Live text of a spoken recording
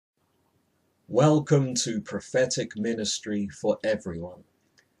Welcome to Prophetic Ministry for Everyone.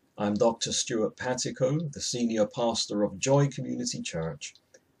 I'm Dr. Stuart Patico, the Senior Pastor of Joy Community Church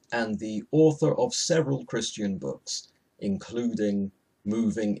and the author of several Christian books, including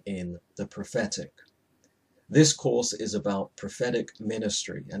Moving in the Prophetic. This course is about prophetic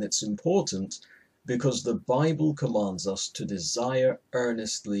ministry, and it's important because the Bible commands us to desire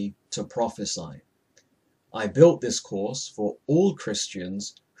earnestly to prophesy. I built this course for all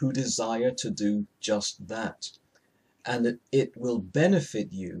Christians who desire to do just that, and it will benefit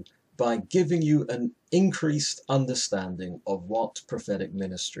you by giving you an increased understanding of what prophetic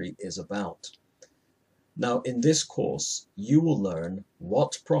ministry is about. Now, in this course, you will learn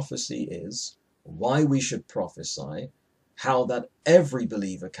what prophecy is, why we should prophesy, how that every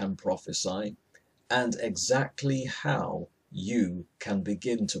believer can prophesy, and exactly how you can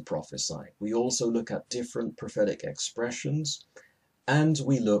begin to prophesy. We also look at different prophetic expressions, and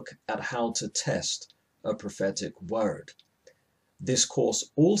we look at how to test a prophetic word. This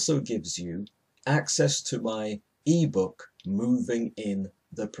course also gives you access to my ebook, Moving in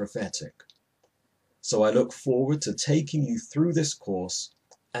the Prophetic. So I look forward to taking you through this course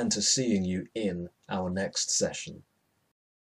and to seeing you in our next session.